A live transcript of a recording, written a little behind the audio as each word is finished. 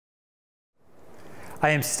I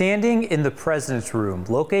am standing in the President's Room,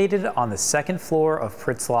 located on the second floor of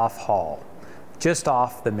Pritzlaff Hall, just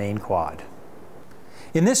off the Main Quad.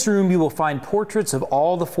 In this room, you will find portraits of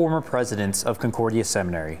all the former presidents of Concordia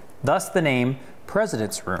Seminary, thus the name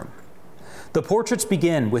President's Room. The portraits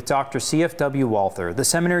begin with Dr. C.F.W. Walther, the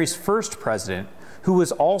seminary's first president, who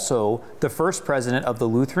was also the first president of the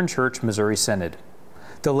Lutheran Church Missouri Synod.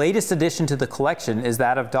 The latest addition to the collection is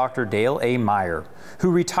that of Dr. Dale A. Meyer,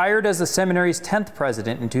 who retired as the seminary's 10th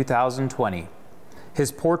president in 2020.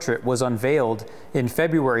 His portrait was unveiled in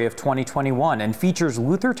February of 2021 and features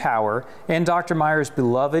Luther Tower and Dr. Meyer's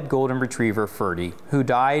beloved golden retriever, Ferdy, who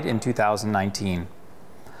died in 2019.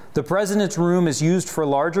 The President's Room is used for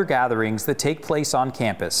larger gatherings that take place on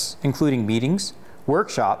campus, including meetings,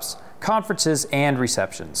 workshops, conferences, and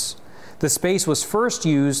receptions. The space was first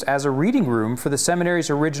used as a reading room for the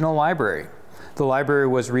seminary's original library. The library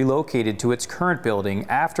was relocated to its current building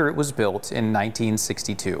after it was built in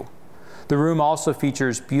 1962. The room also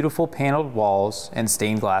features beautiful paneled walls and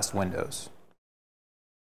stained glass windows.